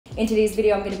In today's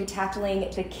video, I'm gonna be tackling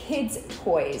the kids'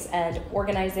 toys and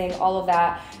organizing all of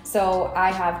that. So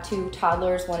I have two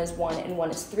toddlers, one is 1 and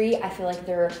one is 3. I feel like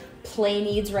their play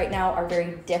needs right now are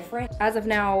very different. As of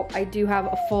now, I do have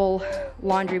a full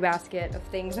laundry basket of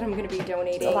things that I'm gonna be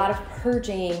donating. A lot of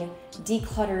purging,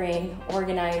 decluttering,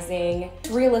 organizing,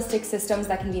 realistic systems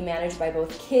that can be managed by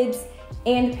both kids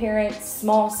and parents,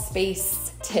 small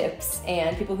space tips,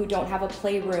 and people who don't have a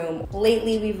playroom.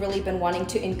 Lately, we've really been wanting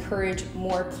to encourage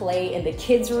more play in the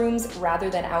kids' rooms rather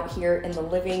than out here in the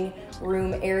living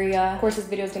room area. Of course, this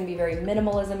video is gonna be very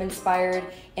minimalism inspired,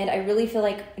 and I really feel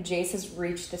like Jace has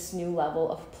reached this new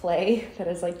level of play that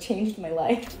has like changed my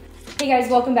life. Hey guys,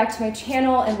 welcome back to my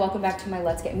channel and welcome back to my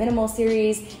Let's Get Minimal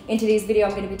series. In today's video,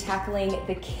 I'm gonna be tackling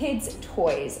the kids'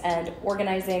 toys and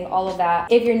organizing all of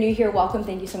that. If you're new here, welcome.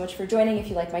 Thank you so much for joining. If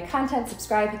you like my content,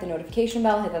 subscribe, hit the notification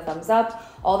bell, hit the thumbs up.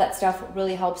 All that stuff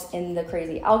really helps in the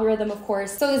crazy algorithm, of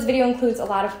course. So this video includes a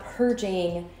lot of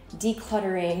purging,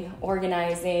 decluttering,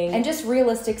 organizing, and just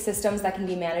realistic systems that can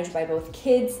be managed by both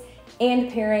kids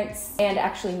and parents and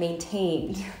actually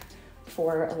maintained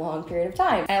for a long period of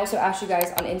time. I also asked you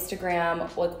guys on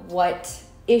Instagram like what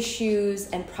issues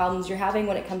and problems you're having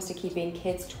when it comes to keeping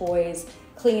kids' toys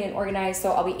clean and organized.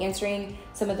 So I'll be answering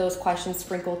some of those questions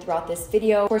sprinkled throughout this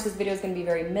video. Of course, this video is gonna be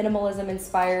very minimalism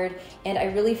inspired, and I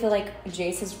really feel like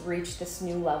Jace has reached this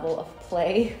new level of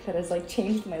play that has like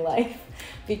changed my life,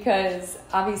 because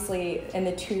obviously in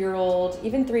the 2-year-old,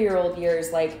 even 3-year-old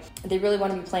years, like they really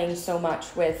wanna be playing so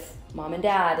much with mom and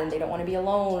dad and they don't want to be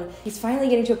alone. He's finally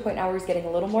getting to a point now where he's getting a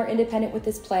little more independent with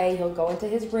his play. He'll go into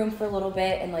his room for a little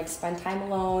bit and like spend time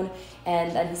alone,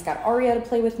 and then he's got Aria to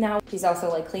play with now. He's also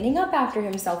like cleaning up after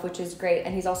himself, which is great,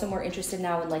 and he's also more interested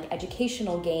now in like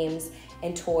educational games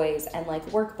and toys and like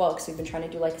workbooks. We've been trying to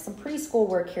do like some preschool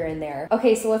work here and there.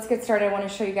 Okay, so let's get started. I want to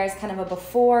show you guys kind of a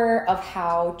before of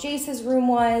how Jace's room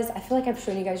was. I feel like I've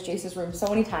shown you guys Jace's room so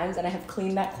many times, and I have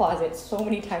cleaned that closet so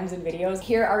many times in videos.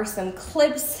 Here are some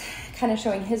clips kind of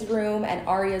showing his room and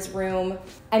Aria's room.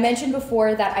 I mentioned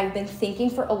before that I've been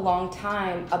thinking for a long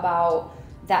time about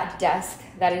that desk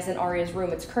that is in Aria's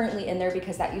room. It's currently in there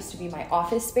because that used to be my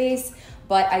office space,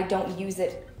 but I don't use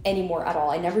it anymore at all.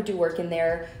 I never do work in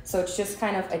there, so it's just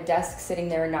kind of a desk sitting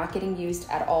there, not getting used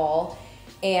at all.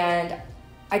 And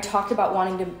I talked about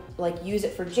wanting to like use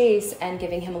it for Jace and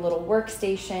giving him a little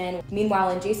workstation.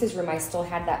 Meanwhile, in Jace's room, I still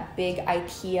had that big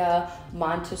IKEA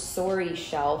Montessori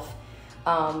shelf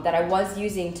that I was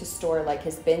using to store like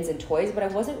his bins and toys, but I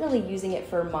wasn't really using it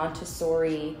for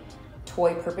Montessori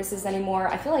toy purposes anymore.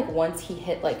 I feel like once he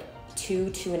hit like 2,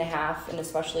 2.5, and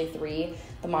especially 3,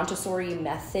 the Montessori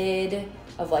method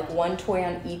of like one toy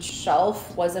on each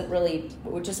shelf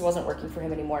it just wasn't working for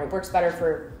him anymore. It works better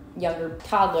for younger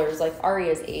toddlers like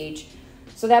Aria's age.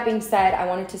 So that being said, I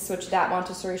wanted to switch that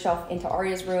Montessori shelf into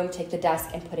Aria's room, take the desk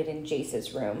and put it in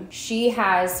Jace's room. She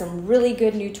has some really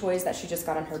good new toys that she just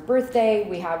got on her birthday.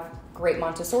 We have great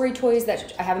Montessori toys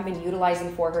that I haven't been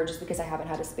utilizing for her just because I haven't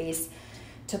had a space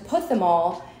to put them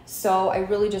all. So I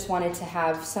really just wanted to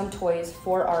have some toys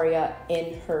for Aria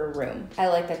in her room. I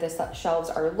like that the shelves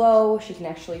are low. She can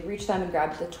actually reach them and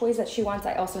grab the toys that she wants.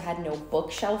 I also had no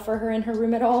bookshelf for her in her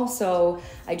room at all, so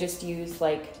I just used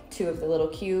like 2 of the little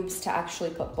cubes to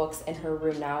actually put books in her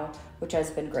room now, which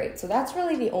has been great. So that's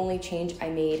really the only change I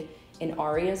made in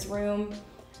Aria's room.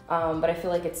 But I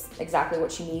feel like it's exactly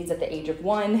what she needs at the age of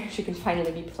 1. She can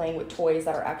finally be playing with toys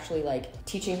that are actually like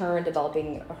teaching her and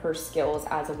developing her skills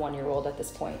as a 1-year-old at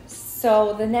this point.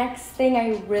 So the next thing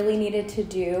I really needed to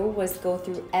do was go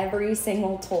through every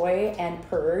single toy and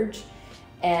purge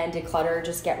and declutter,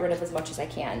 just get rid of as much as I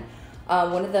can.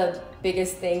 One of the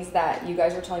biggest things that you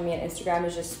guys were telling me on Instagram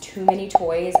is just too many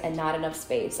toys and not enough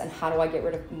space. And how do I get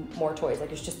rid of more toys?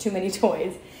 Like, it's just too many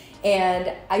toys.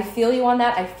 And I feel you on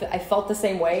that. I felt the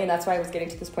same way, and that's why I was getting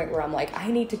to this point where I'm like, I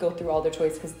need to go through all the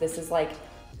toys, because this is like,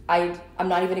 I'm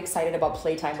not even excited about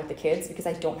playtime with the kids because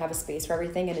I don't have a space for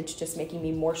everything, and it's just making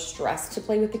me more stressed to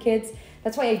play with the kids.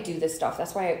 That's why I do this stuff.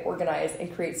 That's why I organize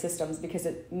and create systems, because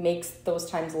it makes those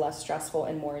times less stressful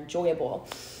and more enjoyable.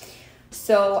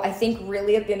 So I think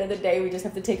really at the end of the day, we just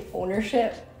have to take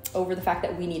ownership over the fact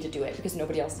that we need to do it, because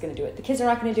nobody else is gonna do it. The kids are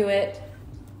not gonna do it.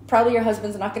 Probably your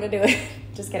husband's not gonna do it.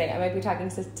 Just kidding, I might be talking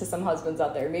to some husbands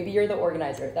out there. Maybe you're the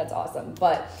organizer, that's awesome.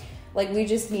 But like, we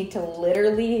just need to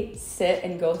literally sit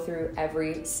and go through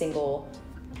every single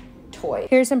toy.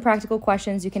 Here's some practical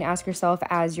questions you can ask yourself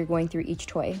as you're going through each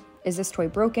toy. Is this toy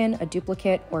broken, a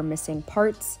duplicate, or missing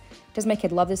parts? Does my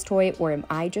kid love this toy, or am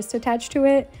I just attached to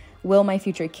it? Will my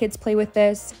future kids play with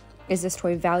this? Is this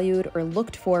toy valued or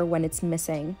looked for when it's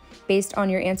missing? Based on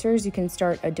your answers, you can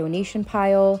start a donation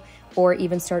pile or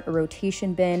even start a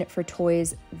rotation bin for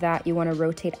toys that you want to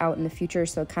rotate out in the future,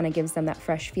 so it kind of gives them that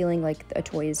fresh feeling like a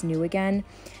toy is new again.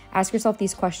 Ask yourself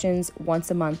these questions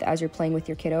once a month as you're playing with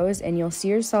your kiddos, and you'll see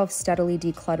yourself steadily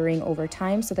decluttering over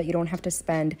time so that you don't have to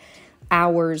spend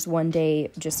hours one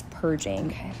day just purging.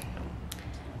 Okay.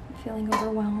 I'm feeling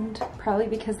overwhelmed, probably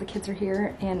because the kids are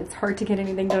here and it's hard to get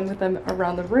anything done with them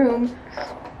around the room,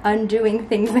 undoing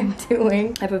things I'm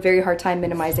doing. I have a very hard time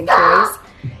minimizing toys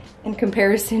in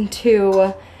comparison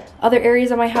to other areas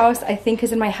of my house. I think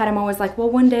because in my head I'm always like, well,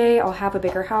 one day I'll have a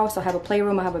bigger house, I'll have a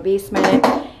playroom, I'll have a basement,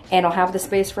 and I'll have the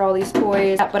space for all these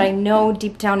toys. But I know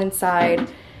deep down inside,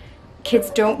 kids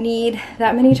don't need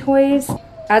that many toys.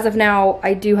 As of now,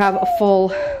 I do have a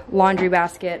full laundry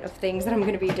basket of things that I'm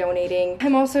gonna be donating.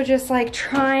 I'm also just like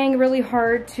trying really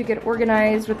hard to get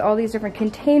organized with all these different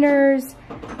containers,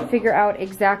 figure out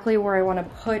exactly where I wanna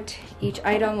put each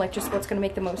item, like just what's gonna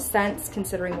make the most sense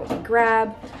considering what we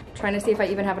grab. Trying to see if I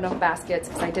even have enough baskets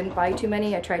because I didn't buy too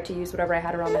many. I tried to use whatever I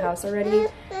had around the house already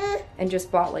and just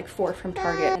bought like 4 from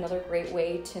Target. Another great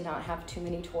way to not have too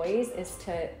many toys is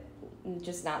to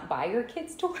just not buy your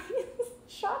kids toys.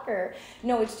 Shocker.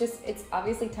 No, it's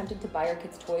obviously tempted to buy our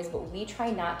kids toys, but we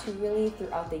try not to really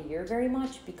throughout the year very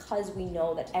much because we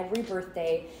know that every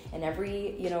birthday and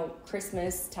every, you know,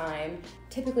 Christmas time,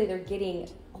 typically they're getting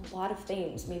a lot of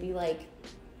things, maybe like,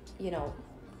 you know,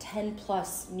 10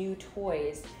 plus new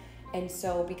toys. And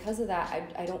so because of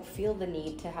that, I don't feel the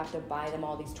need to have to buy them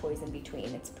all these toys in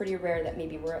between. It's pretty rare that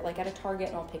maybe we're like at a Target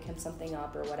and I'll pick him something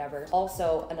up or whatever.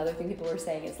 Also, another thing people were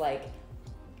saying is like,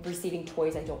 receiving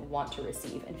toys I don't want to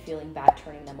receive and feeling bad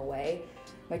turning them away.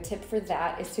 My tip for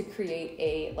that is to create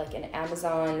an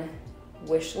Amazon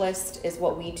wish list is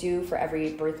what we do for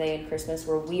every birthday and Christmas,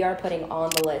 where we are putting on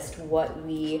the list what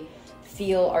we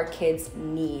feel our kids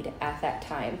need at that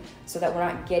time, so that we're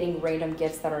not getting random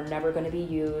gifts that are never going to be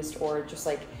used, or just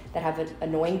like that have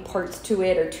annoying parts to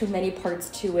it or too many parts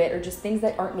to it, or just things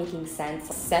that aren't making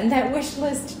sense. Send that wish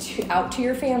list out to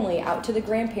your family, out to the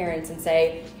grandparents, and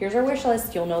say, here's our wish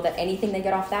list. You'll know that anything they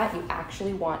get off that you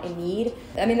actually want and need.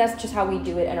 I mean, that's just how we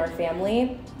do it in our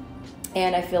family,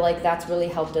 and I feel like that's really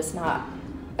helped us not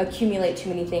accumulate too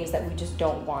many things that we just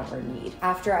don't want or need.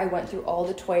 After I went through all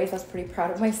the toys, I was pretty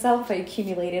proud of myself. I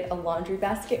accumulated a laundry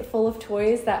basket full of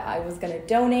toys that I was gonna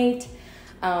donate.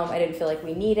 I didn't feel like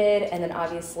we needed, and then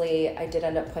obviously I did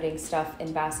end up putting stuff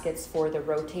in baskets for the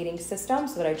rotating system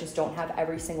so that I just don't have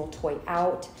every single toy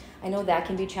out. I know that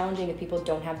can be challenging if people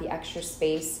don't have the extra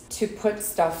space to put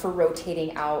stuff for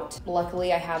rotating out.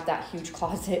 Luckily, I have that huge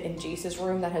closet in Jace's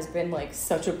room that has been like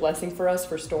such a blessing for us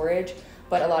for storage.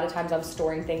 But a lot of times I'm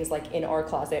storing things like in our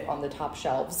closet on the top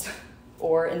shelves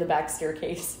or in the back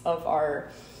staircase of our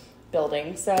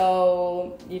building.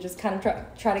 So you just kind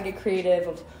of try to get creative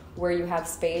of where you have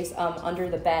space. Under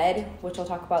the bed, which I'll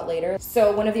talk about later.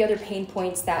 So one of the other pain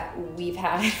points that we've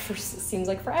had for seems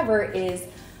like forever is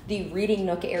the reading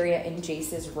nook area in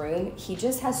Jace's room. He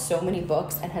just has so many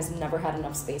books and has never had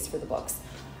enough space for the books.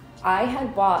 I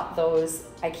had bought those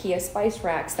IKEA spice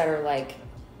racks that are like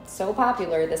so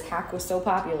popular. This hack was so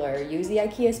popular. Use the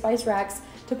IKEA spice racks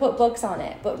to put books on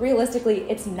it. But realistically,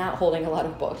 it's not holding a lot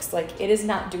of books. Like, it is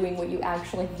not doing what you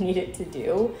actually need it to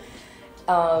do.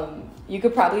 You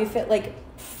could probably fit like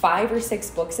 5 or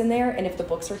 6 books in there, and if the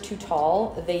books are too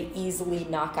tall, they easily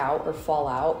knock out or fall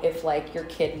out. If like your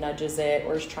kid nudges it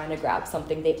or is trying to grab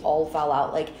something, they all fall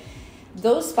out. Like,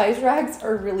 those spice racks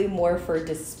are really more for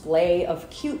display of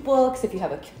cute books. If you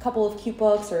have a couple of cute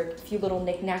books or a few little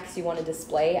knickknacks you want to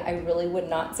display, I really would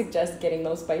not suggest getting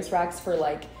those spice racks for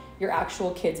like your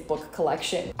actual kids' book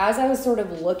collection. As I was sort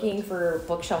of looking for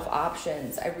bookshelf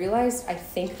options, I realized I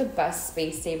think the best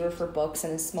space saver for books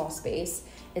in a small space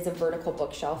is a vertical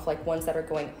bookshelf, like ones that are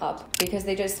going up, because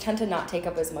they just tend to not take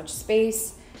up as much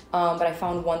space. But I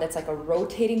found one that's like a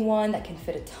rotating one that can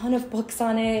fit a ton of books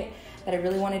on it that I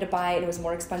really wanted to buy, and it was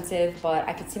more expensive, but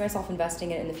I could see myself investing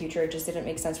in it in the future. It just didn't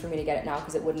make sense for me to get it now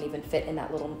because it wouldn't even fit in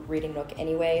that little reading nook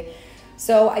anyway.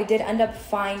 So I did end up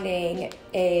finding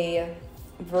a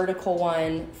vertical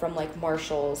one from like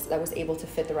Marshall's that was able to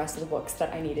fit the rest of the books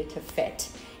that I needed to fit.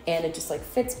 And it just like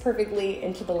fits perfectly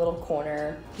into the little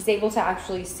corner. He's able to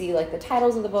actually see like the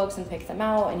titles of the books and pick them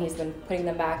out, and he's been putting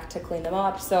them back to clean them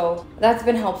up. So that's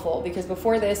been helpful, because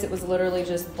before this, it was literally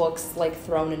just books like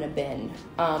thrown in a bin.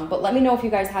 But let me know if you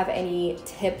guys have any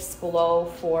tips below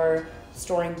for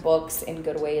storing books in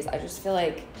good ways. I just feel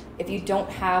like if you don't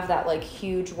have that like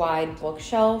huge wide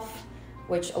bookshelf,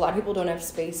 which a lot of people don't have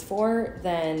space for,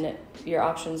 then your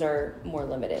options are more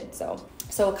limited. So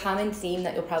a common theme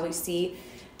that you'll probably see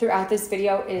throughout this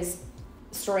video is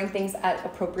storing things at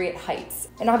appropriate heights.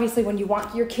 And obviously when you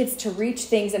want your kids to reach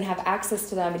things and have access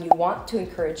to them and you want to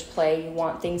encourage play, you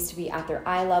want things to be at their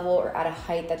eye level or at a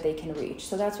height that they can reach.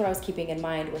 So that's what I was keeping in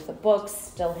mind with the books,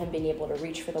 still him being able to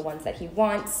reach for the ones that he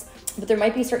wants. But there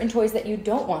might be certain toys that you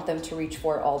don't want them to reach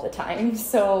for all the time.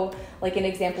 So like an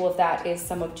example of that is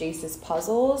some of Jace's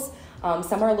puzzles.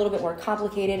 Some are a little bit more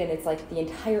complicated and it's like the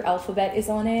entire alphabet is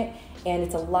on it and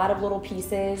it's a lot of little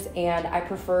pieces, and I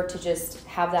prefer to just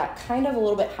have that kind of a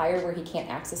little bit higher where he can't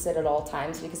access it at all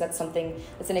times, because that's an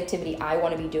activity I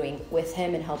want to be doing with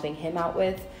him and helping him out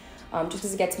with, just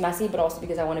because it gets messy, but also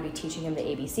because I want to be teaching him the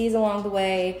ABCs along the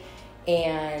way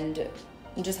and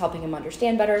just helping him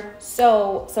understand better.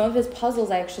 So some of his puzzles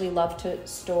I actually love to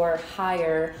store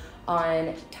higher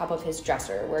on top of his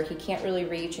dresser where he can't really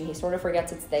reach and he sort of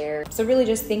forgets it's there. So really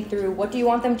just think through, what do you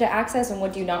want them to access and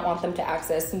what do you not want them to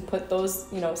access, and put those,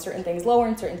 certain things lower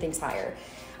and certain things higher.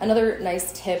 Another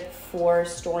nice tip for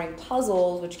storing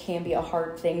puzzles, which can be a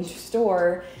hard thing to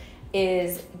store,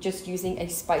 is just using a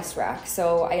spice rack.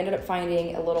 So I ended up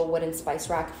finding a little wooden spice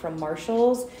rack from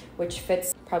Marshall's, which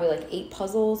fits probably like 8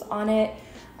 puzzles on it.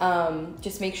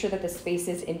 Just make sure that the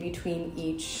spaces in between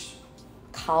each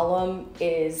column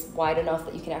is wide enough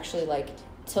that you can actually like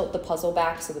tilt the puzzle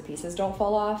back so the pieces don't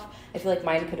fall off. I feel like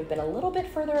mine could have been a little bit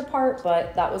further apart,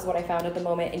 but that was what I found at the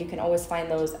moment, and you can always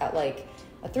find those at like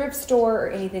a thrift store or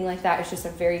anything like that. It's just a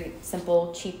very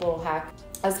simple, cheap little hack.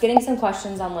 I was getting some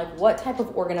questions on like what type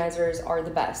of organizers are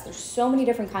the best. There's so many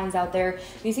different kinds out there.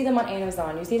 You see them on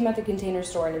Amazon, you see them at the Container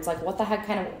Store, and it's like, what the heck,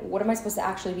 what am I supposed to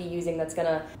actually be using that's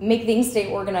gonna make things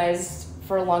stay organized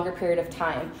for a longer period of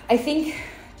time? I think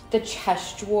the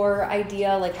chest drawer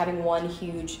idea, like having one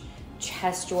huge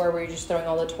chest drawer where you're just throwing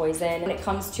all the toys in. When it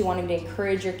comes to wanting to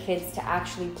encourage your kids to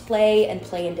actually play and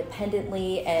play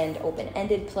independently and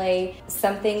open-ended play,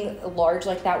 something large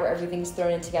like that where everything's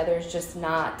thrown in together is just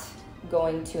not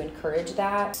going to encourage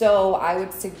that. So I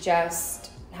would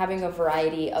suggest having a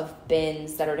variety of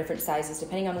bins that are different sizes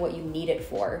depending on what you need it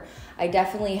for. I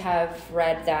definitely have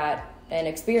read that and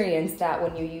experience that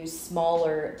when you use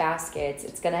smaller baskets,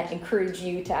 it's gonna encourage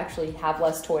you to actually have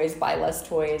less toys, buy less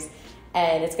toys,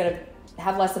 and it's gonna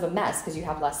have less of a mess because you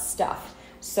have less stuff.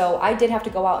 So I did have to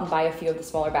go out and buy a few of the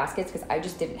smaller baskets because I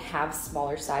just didn't have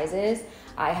smaller sizes.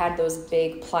 I had those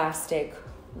big plastic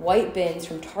white bins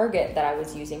from Target that I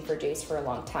was using for Jace for a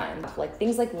long time. Like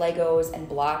things like Legos and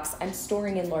blocks, I'm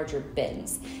storing in larger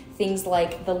bins. Things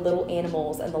like the little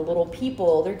animals and the little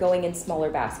people, they're going in smaller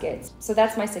baskets. So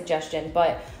that's my suggestion.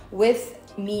 But with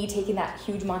me taking that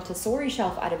huge Montessori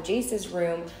shelf out of Jace's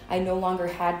room, I no longer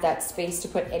had that space to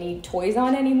put any toys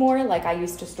on anymore. Like I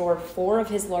used to store 4 of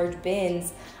his large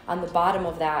bins on the bottom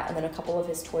of that and then a couple of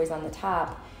his toys on the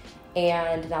top.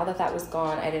 And now that that was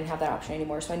gone, I didn't have that option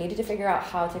anymore. So I needed to figure out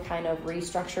how to kind of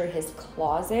restructure his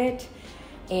closet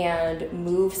and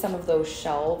move some of those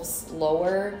shelves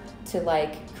lower to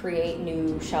like create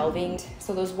new shelving.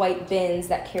 So those white bins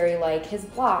that carry like his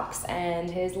blocks and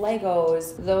his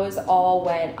Legos, those all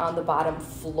went on the bottom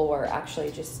floor,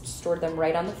 actually just stored them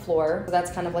right on the floor. So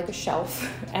that's kind of like a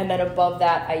shelf. And then above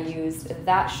that, I used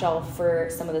that shelf for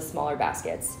some of the smaller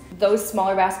baskets. Those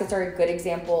smaller baskets are a good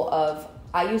example of,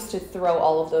 I used to throw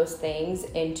all of those things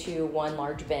into one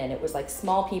large bin. It was like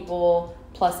small people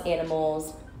plus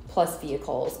animals plus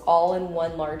vehicles, all in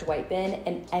one large white bin.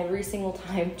 And every single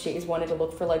time Jace wanted to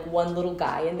look for like one little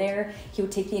guy in there, he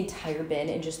would take the entire bin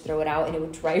and just throw it out, and it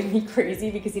would drive me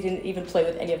crazy because he didn't even play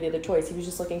with any of the other toys. He was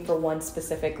just looking for one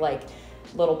specific like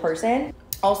little person.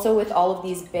 Also with all of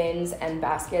these bins and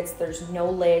baskets, there's no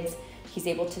lids. He's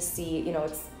able to see,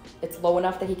 it's low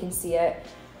enough that he can see it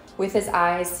with his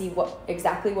eyes, see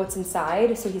exactly what's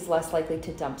inside, so he's less likely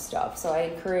to dump stuff. So I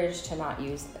encourage to not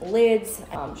use lids,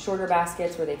 shorter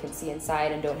baskets where they can see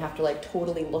inside and don't have to like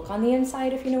totally look on the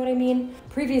inside, if you know what I mean.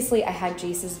 Previously, I had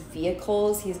Jace's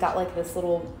vehicles. He's got like this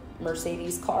little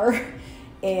Mercedes car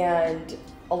and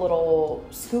a little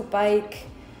scoot bike.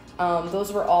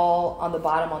 Those were all on the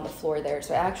bottom on the floor there.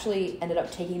 So I actually ended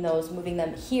up taking those, moving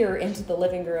them here into the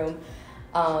living room,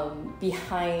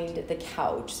 behind the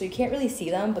couch. So you can't really see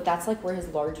them, but that's like where his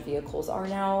large vehicles are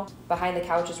now. Behind the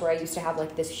couch is where I used to have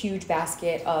like this huge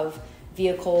basket of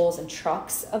vehicles and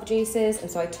trucks of Jace's. And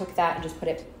so I took that and just put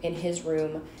it in his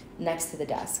room next to the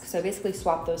desk. So I basically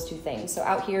swapped those two things. So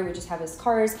out here we just have his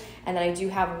cars, and then I do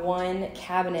have one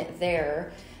cabinet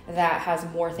there that has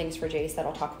more things for Jace that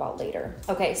I'll talk about later.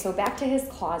 Okay, so back to his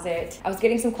closet. I was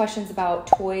getting some questions about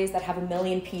toys that have a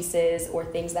million pieces or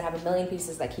things that have a million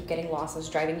pieces that keep getting lost and is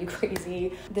driving you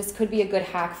crazy. This could be a good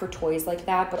hack for toys like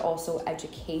that, but also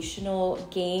educational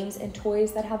games and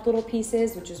toys that have little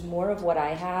pieces, which is more of what I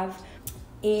have.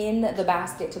 in the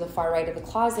basket to the far right of the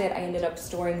closet, I ended up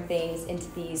storing things into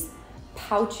these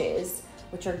pouches,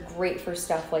 which are great for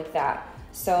stuff like that.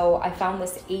 So I found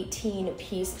this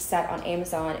 18-piece set on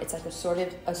Amazon. It's like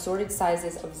assorted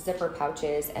sizes of zipper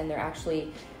pouches, and they're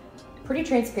actually pretty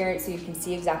transparent, so you can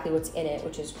see exactly what's in it,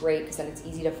 which is great because then it's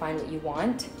easy to find what you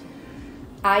want.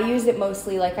 I used it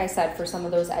mostly, like I said, for some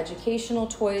of those educational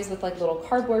toys with like little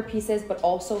cardboard pieces, but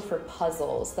also for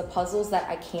puzzles. The puzzles that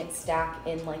I can't stack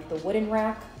in like the wooden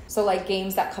rack. So like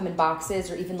games that come in boxes,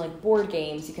 or even like board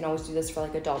games. You can always do this for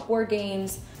like adult board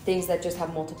games, things that just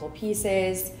have multiple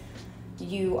pieces.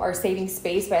 You are saving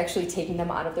space by actually taking them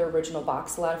out of their original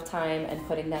box a lot of time and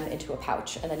putting them into a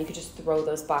pouch. And then you could just throw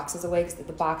those boxes away because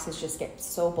the boxes just get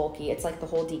so bulky. It's like the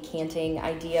whole decanting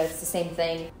idea. It's the same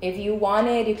thing. If you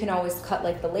wanted, you can always cut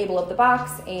like the label of the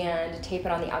box and tape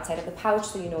it on the outside of the pouch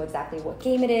so you know exactly what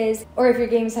game it is. Or if your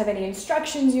games have any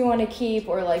instructions you want to keep,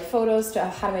 or like photos to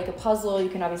how to make a puzzle, you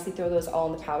can obviously throw those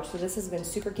all in the pouch. So this has been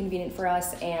super convenient for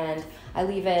us, and I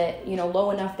leave it, you know,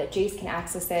 low enough that Jace can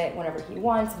access it whenever he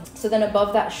wants. So then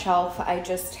above that shelf, I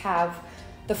just have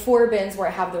the 4 bins where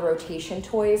I have the rotation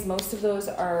toys. Most of those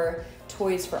are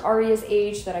toys for Aria's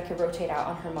age that I could rotate out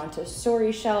on her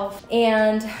Montessori shelf.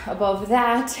 And above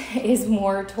that is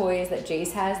more toys that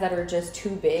Jace has that are just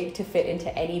too big to fit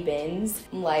into any bins,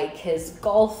 like his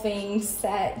golfing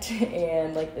set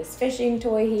and like this fishing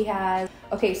toy he has.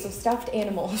 Okay, so stuffed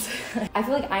animals. I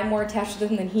feel like I'm more attached to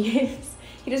them than he is.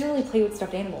 He doesn't really play with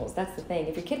stuffed animals. That's the thing.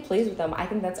 If your kid plays with them, I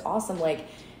think that's awesome. Like,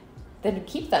 then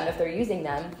keep them if they're using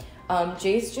them.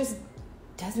 Jace just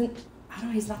doesn't, I don't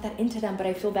know, he's not that into them, but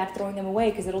I feel bad throwing them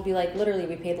away because it'll be like, literally,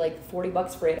 we paid like 40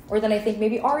 bucks for it. Or then I think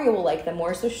maybe Aria will like them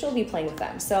more, so she'll be playing with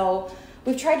them. So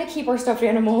we've tried to keep our stuffed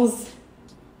animals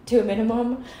to a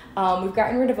minimum. We've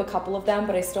gotten rid of a couple of them,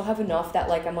 but I still have enough that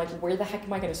like, I'm like, where the heck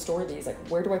am I gonna store these? Like,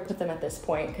 where do I put them at this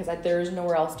point? Because there's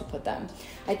nowhere else to put them.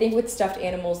 I think with stuffed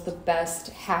animals, the best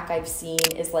hack I've seen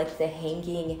is like the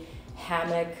hanging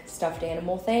hammock stuffed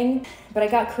animal thing. But I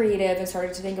got creative and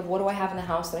started to think of what do I have in the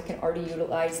house that I can already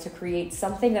utilize to create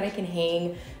something that I can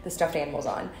hang the stuffed animals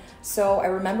on. So I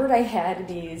remembered I had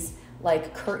these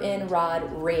like curtain rod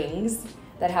rings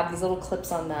that have these little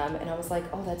clips on them, and I was like,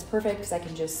 oh, that's perfect because I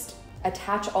can just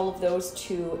attach all of those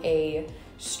to a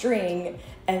string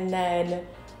and then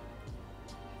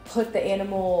put the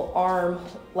animal arm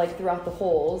like throughout the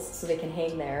holes so they can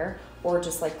hang there, or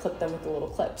just like clip them with the little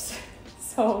clips.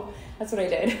 So that's what I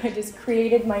did. I just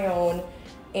created my own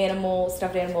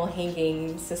stuffed animal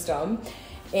hanging system,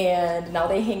 and now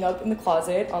they hang up in the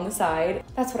closet on the side.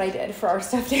 That's what I did for our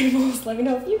stuffed animals. Let me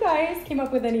know if you guys came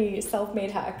up with any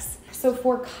self-made hacks. So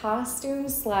for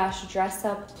costumes / dress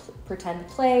up, pretend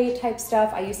play type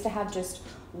stuff, I used to have just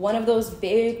one of those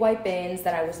big white bins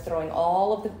that I was throwing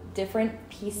all of the different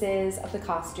pieces of the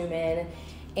costume in.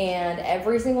 And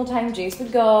every single time Jace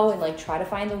would go and like try to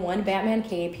find the one Batman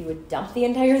cape, he would dump the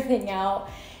entire thing out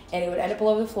and it would end up all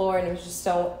over the floor, and it was just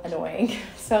so annoying.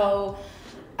 So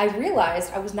I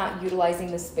realized I was not utilizing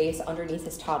the space underneath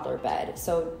his toddler bed.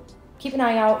 So keep an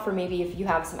eye out for maybe if you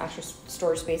have some extra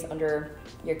storage space under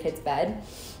your kid's bed.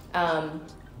 I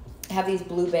have these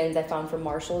blue bins I found from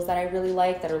Marshall's that I really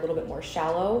like that are a little bit more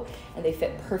shallow, and they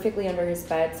fit perfectly under his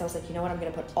bed. So I was like, you know what, I'm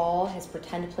gonna put all his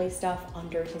pretend play stuff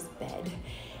under his bed.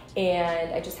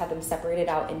 And I just have them separated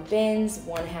out in bins.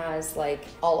 One has like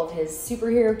all of his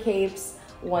superhero capes,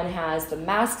 one has the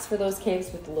masks for those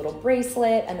capes with the little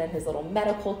bracelet, and then his little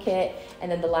medical kit,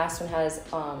 and then the last one has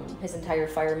his entire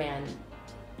fireman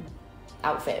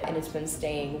outfit. And it's been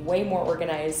staying way more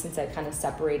organized since I kind of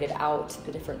separated out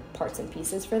the different parts and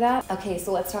pieces for that. Okay,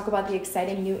 so let's talk about the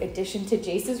exciting new addition to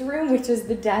Jace's room, which is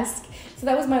the desk. So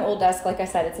that was my old desk. Like I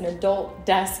said, it's an adult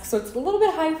desk, so it's a little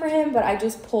bit high for him, but I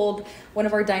just pulled one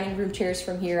of our dining room chairs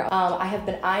from here. I have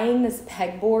been eyeing this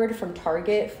pegboard from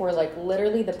Target for like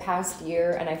literally the past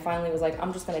year, and I finally was like,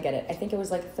 I'm just gonna get it. I think it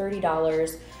was like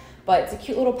 $30. But it's a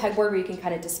cute little pegboard where you can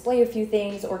kind of display a few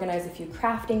things, organize a few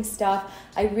crafting stuff.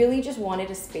 I really just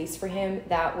wanted a space for him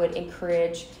that would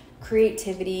encourage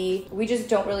creativity. We just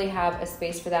don't really have a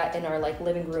space for that in our like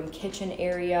living room kitchen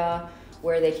area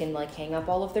where they can like hang up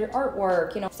all of their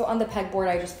artwork, you know. So on the pegboard,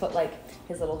 I just put like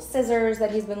his little scissors that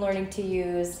he's been learning to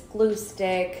use, glue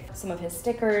stick, some of his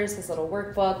stickers, his little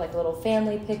workbook, like a little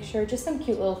family picture, just some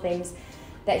cute little things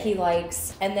that he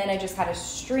likes. And then I just had a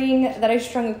string that I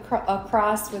strung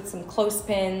across with some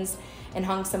clothespins and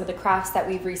hung some of the crafts that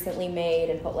we've recently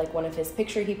made, and put like one of his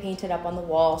picture he painted up on the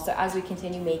wall. So as we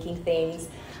continue making things,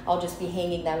 I'll just be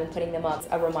hanging them and putting them up.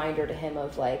 A reminder to him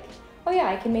of like oh yeah,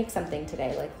 I can make something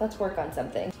today, like let's work on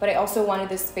something. But I also wanted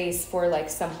this space for like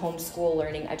some homeschool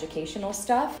learning educational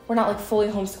stuff. We're not like fully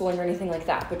homeschooling or anything like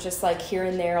that, but just like here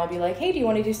and there I'll be like, hey, do you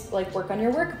want to do like work on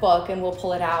your workbook? And we'll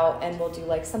pull it out and we'll do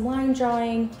like some line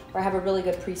drawing. Or I have a really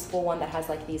good preschool one that has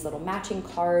like these little matching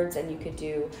cards, and you could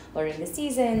do learning the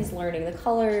seasons, learning the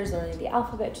colors, learning the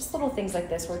alphabet, just little things like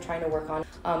this we're trying to work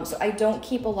on. So I don't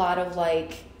keep a lot of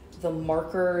like the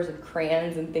markers and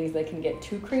crayons and things that can get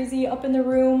too crazy up in the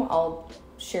room. I'll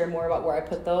share more about where I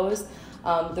put those.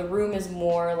 The room is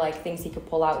more like things he could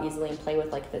pull out easily and play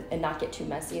with, like and not get too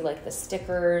messy, like the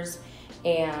stickers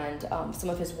and some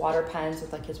of his water pens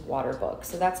with like his water book.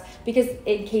 So that's because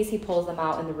in case he pulls them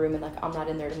out in the room and like I'm not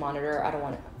in there to monitor, I don't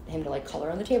want him to like color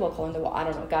on the table, color on the wall. I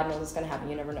don't know, God knows what's gonna happen,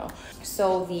 you never know.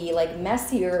 So the like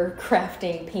messier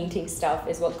crafting, painting stuff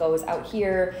is what goes out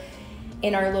here.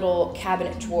 In our little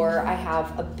cabinet drawer, I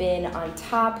have a bin on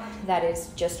top that is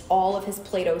just all of his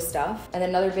Play-Doh stuff, and then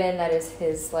another bin that is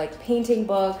his like painting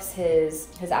books, his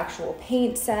actual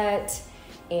paint set,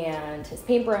 and his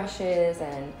paintbrushes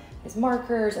and his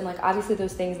markers, and like obviously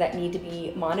those things that need to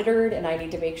be monitored, and I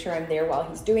need to make sure I'm there while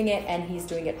he's doing it, and he's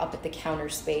doing it up at the counter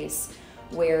space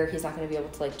where he's not going to be able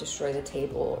to like destroy the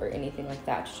table or anything like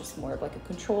that. It's just more of like a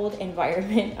controlled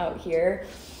environment out here.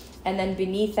 And then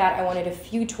beneath that, I wanted a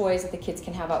few toys that the kids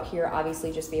can have out here,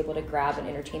 obviously just be able to grab and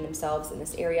entertain themselves in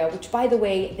this area, which by the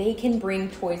way, they can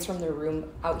bring toys from their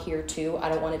room out here too. I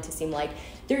don't want it to seem like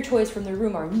their toys from their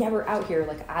room are never out here.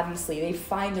 Like obviously they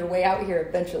find their way out here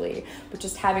eventually, but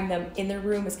just having them in their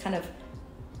room is kind of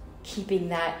keeping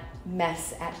that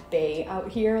mess at bay out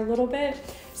here a little bit.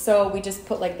 So we just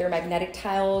put like their magnetic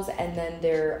tiles and then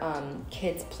their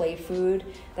kids' play food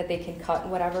that they can cut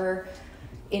and whatever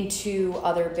into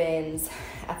other bins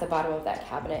at the bottom of that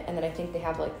cabinet. And then I think they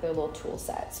have like their little tool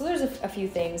set. So there's a few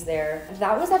things there.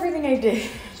 That was everything I did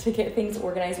to get things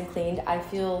organized and cleaned. I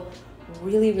feel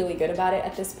really, really good about it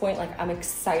at this point. Like I'm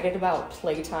excited about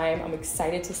playtime. I'm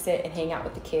excited to sit and hang out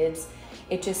with the kids.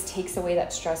 It just takes away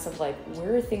that stress of like,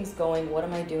 where are things going? What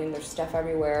am I doing? There's stuff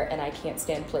everywhere and I can't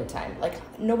stand playtime.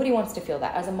 Like nobody wants to feel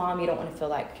that. As a mom, you don't want to feel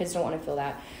that. Kids don't want to feel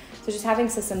that. So just having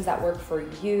systems that work for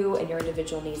you and your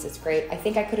individual needs is great. I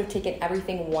think I could have taken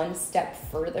everything one step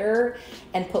further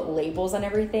and put labels on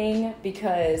everything,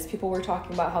 because people were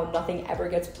talking about how nothing ever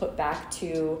gets put back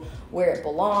to where it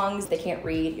belongs. They can't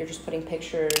read. You're just putting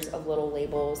pictures of little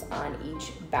labels on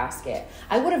each basket.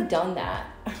 I would have done that.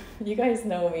 You guys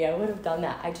know me, I would have done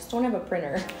that. I just don't have a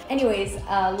printer. Anyways,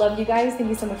 love you guys. Thank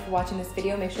you so much for watching this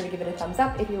video. Make sure to give it a thumbs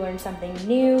up if you learned something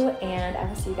new, and I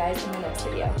will see you guys in the next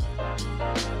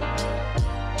video.